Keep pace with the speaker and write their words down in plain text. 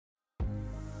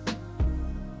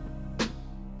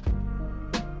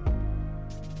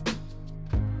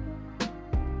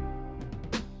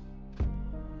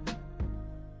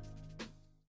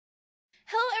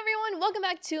welcome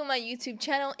back to my YouTube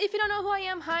channel. If you don't know who I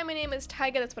am, hi, my name is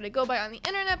Taiga. That's what I go by on the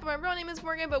internet, but my real name is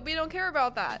Morgan, but we don't care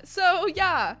about that. So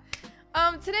yeah,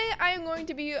 today I am going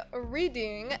to be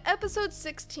reading episode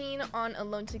 16 on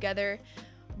Alone Together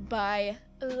by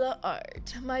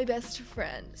Lahart, my best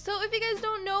friend. So if you guys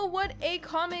don't know what a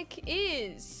comic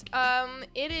is,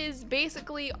 it is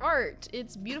basically art.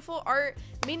 It's beautiful art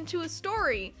made into a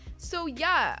story. So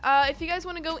yeah, if you guys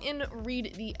want to go and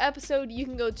read the episode, you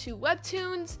can go to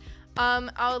Webtoons.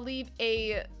 I'll leave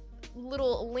a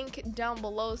little link down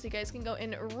below so you guys can go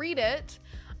and read it.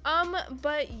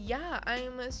 But yeah,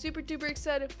 I'm super duper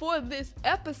excited for this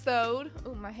episode.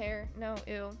 Oh, my hair. No,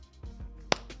 ew.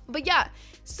 But yeah,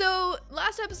 so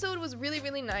last episode was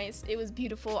really nice. It was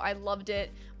beautiful. I loved it.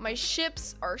 My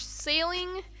ships are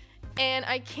sailing and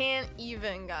I can't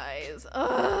even, guys.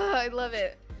 Ugh, I love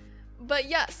it. But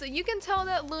yeah, so you can tell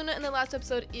that Luna in the last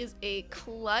episode is a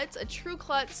klutz, a true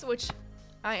klutz, which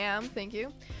I am, thank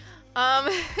you.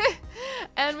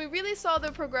 And we really saw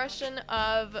the progression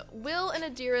of Will and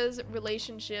Adira's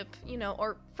relationship, you know,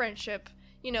 or friendship,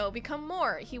 you know, become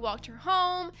more. He walked her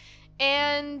home,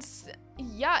 and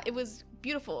yeah, it was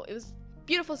beautiful. It was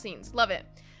beautiful scenes. Love it.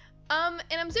 And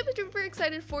I'm super duper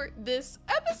excited for this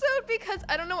episode because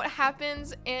I don't know what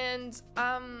happens, and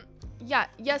yeah,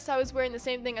 yes, I was wearing the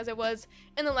same thing as I was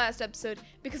in the last episode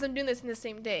because I'm doing this in the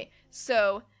same day.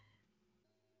 So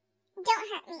don't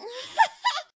hurt me.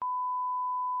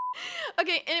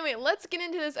 Okay, anyway, let's get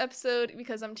into this episode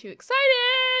because I'm too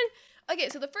excited. Okay,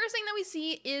 so the first thing that we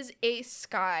see is a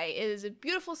sky. It is a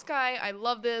beautiful sky. I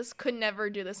love this. Could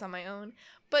never do this on my own.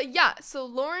 But yeah, so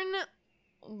Lauren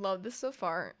loved this so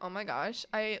far. Oh my gosh,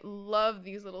 I love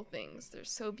these little things. They're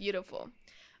so beautiful.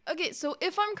 Okay, so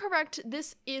if I'm correct,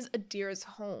 this is Adira's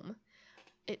home.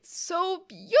 It's so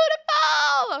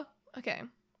beautiful! Okay.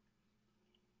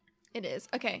 It is.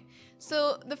 Okay,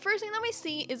 so the first thing that we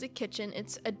see is a kitchen.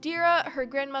 It's Adira, her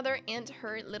grandmother, and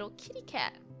her little kitty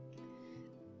cat.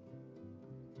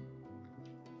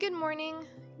 Good morning.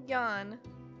 Yawn.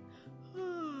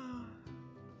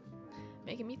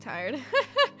 Making me tired.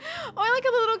 Oh, I like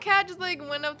how the little cat just like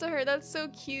went up to her. That's so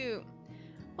cute.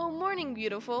 Oh, morning,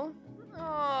 beautiful.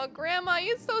 Oh, Grandma,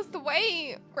 you're so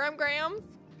sweet. Grams.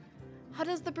 How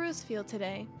does the bruise feel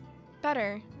today?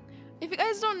 Better. If you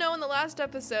guys don't know, in the last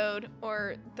episode,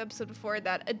 or the episode before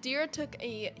that, Adira took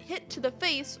a hit to the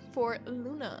face for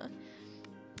Luna.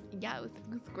 Yeah, it was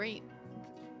great.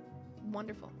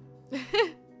 Wonderful.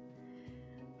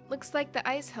 Looks like the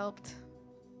ice helped.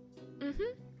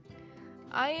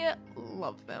 I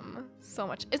love them so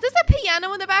much. Is this a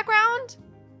piano in the background?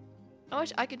 I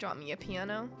wish I could draw me a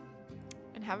piano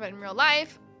and have it in real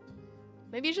life.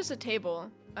 Maybe it's just a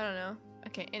table. I don't know.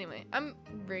 Okay, anyway, I'm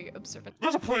very observant.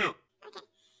 There's a plant! Okay,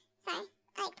 sorry.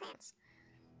 I like plants.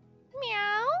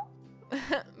 Meow.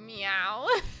 Meow.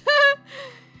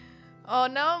 Oh,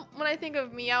 now when I think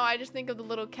of meow, I just think of the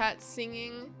little cat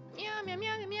singing. Meow, meow,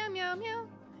 meow, meow, meow, meow.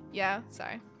 Yeah,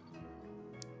 sorry.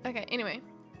 Okay, anyway.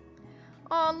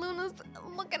 Oh, Luna's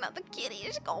looking at the kitty.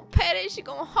 She's gonna pet it. She's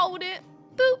gonna hold it.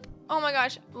 Boop. Oh my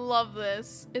gosh, love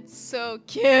this. It's so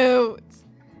cute.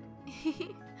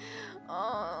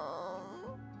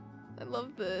 Oh, I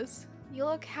love this. You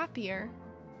look happier.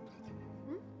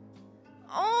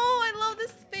 Oh, I love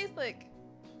this face. Like,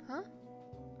 huh?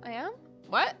 I am?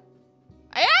 What?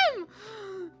 I am!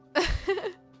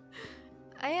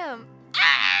 I am.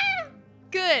 Ah!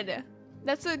 Good.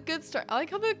 That's a good start. I like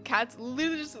how the cat's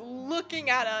literally just looking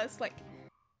at us like,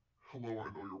 hello,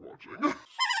 I know you're watching.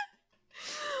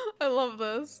 I love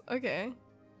this. Okay.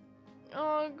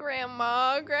 Oh,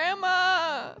 Grandma.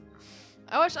 Grandma!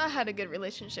 I wish I had a good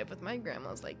relationship with my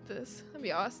grandmas like this. That'd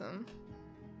be awesome.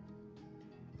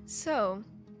 So,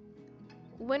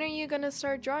 when are you gonna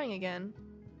start drawing again?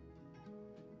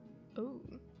 Oh.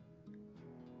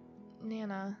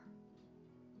 Nana.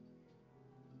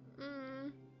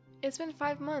 It's been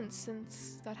 5 months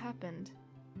since that happened.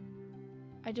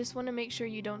 I just want to make sure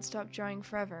you don't stop drawing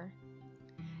forever.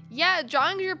 Yeah,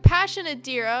 drawing's your passion,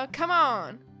 Adira. Come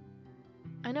on.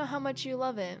 I know how much you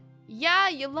love it. Yeah,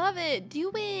 you love it.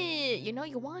 Do it. You know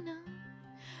you wanna.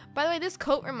 By the way, this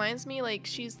coat reminds me like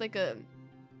she's like a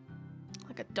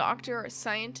doctor or a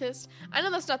scientist. I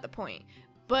know that's not the point,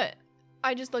 but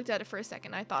I just looked at it for a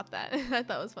second. I thought that. I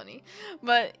thought it was funny.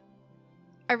 But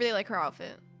I really like her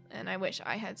outfit, and I wish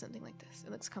I had something like this.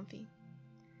 It looks comfy.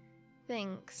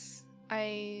 Thanks.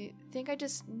 I think I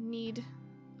just need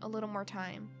a little more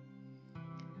time.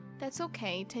 That's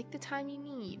okay. Take the time you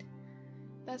need.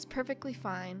 That's perfectly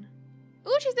fine.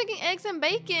 Ooh, she's thinking eggs and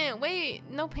bacon. Wait,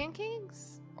 no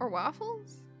pancakes? Or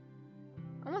waffles?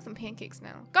 I want some pancakes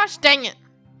now. Gosh dang it.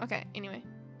 Okay, anyway.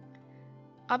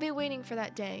 I'll be waiting for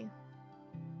that day.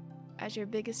 As your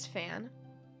biggest fan.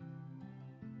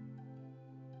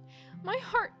 My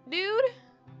heart, dude.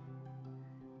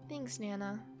 Thanks,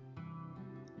 Nana.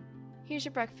 Here's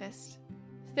your breakfast.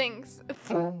 Thanks.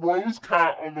 Throws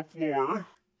cat on the floor.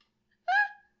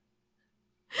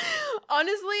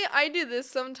 Honestly, I do this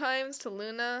sometimes to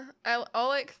Luna. I'll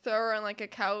like throw her on like a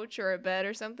couch or a bed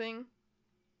or something.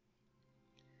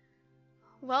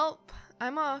 Welp,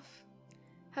 I'm off.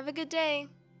 Have a good day. ...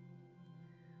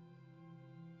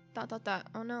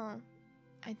 Oh no.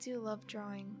 I do love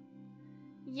drawing.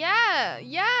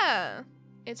 Yeah.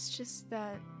 It's just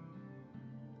that...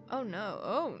 Oh no.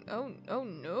 Oh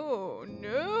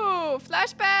no.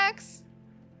 Flashbacks.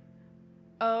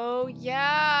 Oh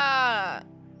yeah.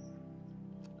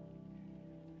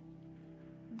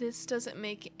 This doesn't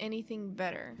make anything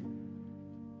better.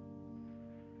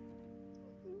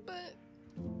 But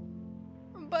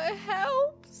it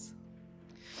helps.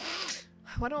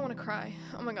 Why do I want to cry?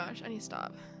 Oh my gosh, I need to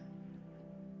stop.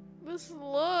 This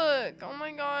look. Oh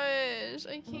my gosh,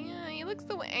 I can't. He looks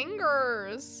so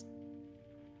angers.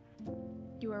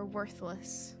 You are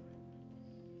worthless.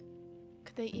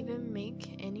 Could they even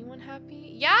make anyone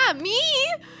happy? Yeah, me!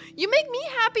 You make me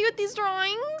happy with these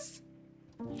drawings.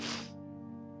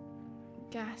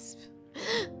 Gasp.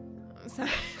 I'm sorry.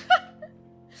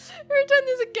 Every time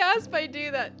there's a gasp, I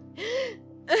do that.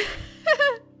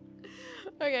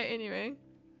 Okay, anyway.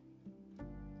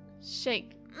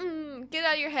 Shake. Get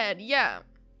out of your head. Yeah.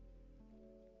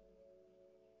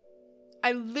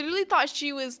 I literally thought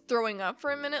she was throwing up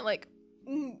for a minute, like,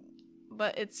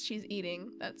 but she's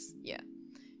eating. Yeah.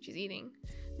 She's eating.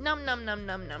 Num num num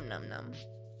num num num num.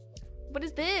 What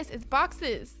is this? It's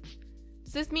boxes.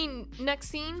 Does this mean next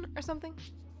scene or something?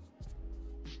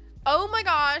 Oh my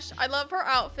gosh, I love her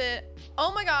outfit.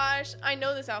 Oh my gosh, I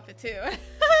know this outfit too.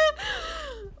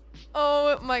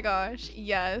 Oh my gosh,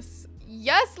 yes.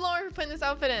 Yes, Lauren, for putting this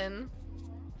outfit in.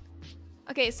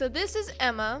 Okay, so this is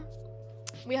Emma.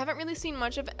 We haven't really seen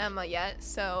much of Emma yet,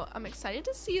 so I'm excited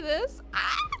to see this.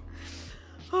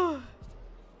 Ah!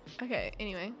 Okay,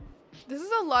 anyway. This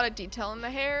is a lot of detail in the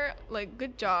hair. Like,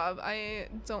 good job. I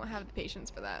don't have the patience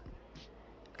for that.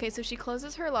 Okay, so she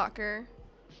closes her locker.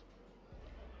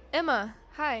 Emma,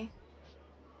 hi.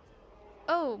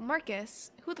 Oh,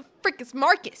 Marcus. Who the frick is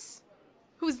Marcus?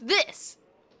 Who's this?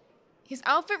 His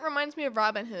outfit reminds me of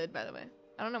Robin Hood, by the way.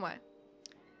 I don't know why.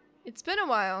 It's been a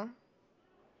while.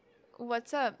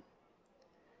 What's up?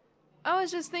 I was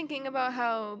just thinking about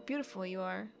how beautiful you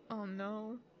are. Oh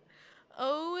no.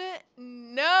 Oh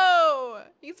no!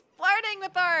 He's flirting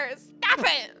with her! Stop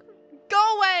it!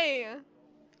 Go away!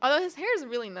 Although his hair is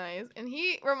really nice, and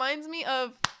he reminds me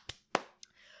of...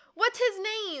 What's his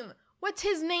name? What's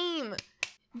his name?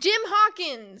 Jim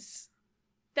Hawkins!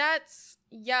 That's...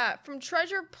 Yeah, from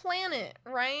Treasure Planet,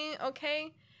 right?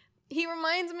 Okay? He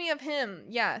reminds me of him.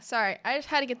 Yeah, sorry. I just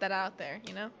had to get that out there,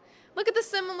 you know? Look at the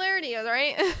similarities,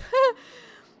 right?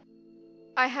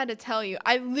 I had to tell you.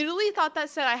 I literally thought that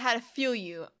said I had to feel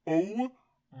you. Oh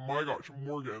my gosh,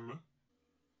 Morgan.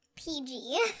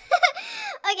 PG.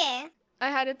 Okay. I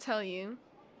had to tell you.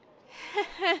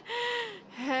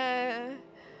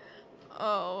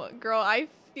 Oh, girl, I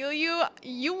feel you.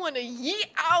 You want to yeet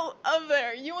out of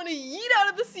there. You want to yeet out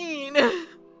of the scene.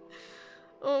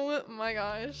 Oh my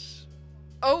gosh.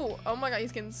 Oh my god,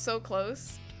 he's getting so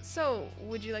close. So,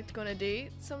 would you like to go on a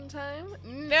date sometime?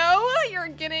 No, you're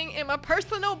getting in my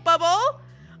personal bubble.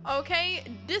 Okay,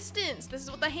 distance. This is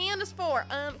what the hand is for.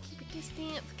 Keep your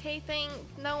distance, okay, thanks.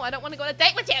 No, I don't want to go on a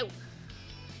date with you.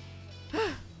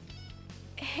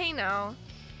 Hey now.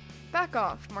 Back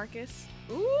off, Marcus.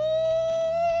 Ooh.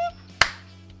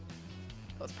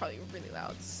 That was probably really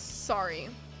loud. Sorry.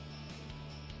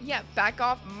 Yeah, back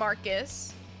off,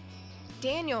 Marcus.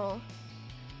 Daniel.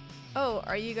 Oh,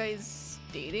 are you guys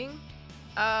dating?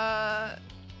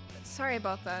 Sorry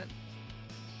about that.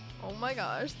 Oh my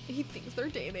gosh, he thinks they're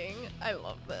dating. I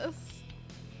love this.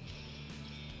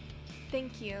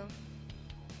 Thank you.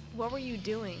 What were you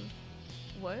doing?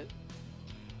 What?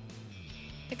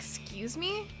 Excuse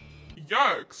me?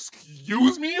 Yeah,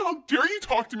 excuse me? How dare you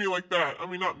talk to me like that? I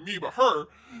mean, not me, but her.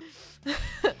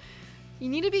 You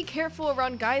need to be careful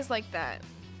around guys like that.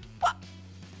 What?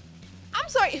 I'm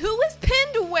sorry, who was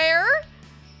pinned where?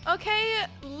 Okay,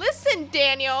 listen,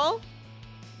 Daniel.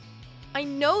 I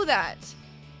know that.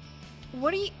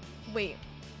 What do you... Wait.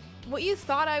 What you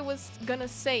thought I was gonna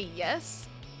say yes?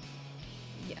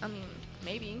 Yeah, I mean,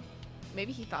 maybe.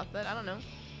 Maybe he thought that, I don't know.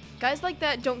 Guys like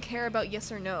that don't care about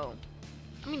yes or no.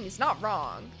 I mean, he's not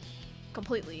wrong.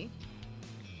 Completely.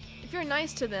 If you're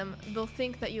nice to them, they'll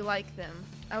think that you like them.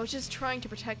 I was just trying to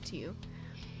protect you.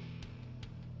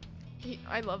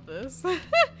 I love this.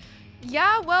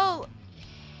 Yeah, well,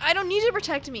 I don't need you to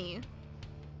protect me.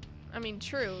 I mean,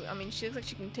 true. I mean, she looks like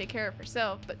she can take care of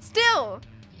herself, but still.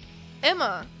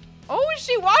 Emma. Oh, is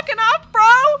she walking off, bro?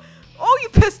 Oh, you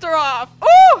pissed her off.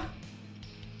 Oh!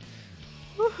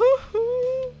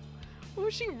 Oh,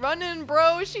 she running,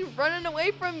 bro. She running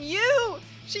away from you.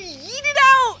 She yeeted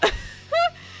out.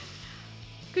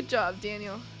 Good job,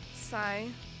 Daniel. Sigh.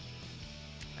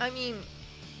 I mean,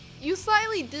 you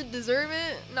slightly did deserve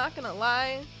it, not gonna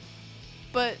lie.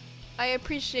 But I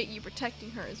appreciate you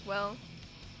protecting her as well.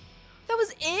 That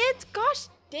was it? Gosh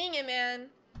dang it, man.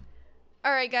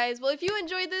 Alright guys, well if you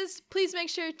enjoyed this, please make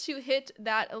sure to hit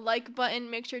that like button.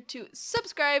 Make sure to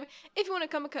subscribe if you want to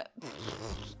become a cub.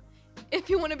 If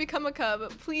you want to become a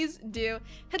cub, please do.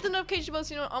 Hit the notification bell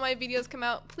so you know when all my videos come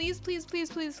out. Please, please, please,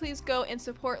 please, please go and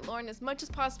support Lauren as much as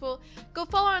possible. Go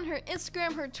follow her on her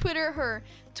Instagram, her Twitter, her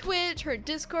Twitch, her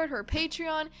Discord, her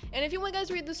Patreon. And if you want guys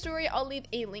to read the story, I'll leave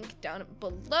a link down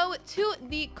below to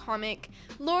the comic.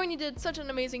 Lauren, you did such an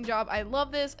amazing job. I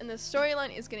love this, and the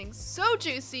storyline is getting so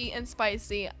juicy and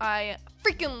spicy. I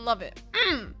freaking love it.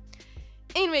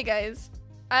 Anyway, guys,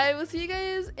 I will see you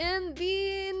guys in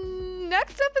the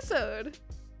next episode,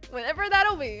 whenever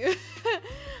that'll be.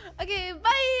 Okay,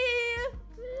 bye!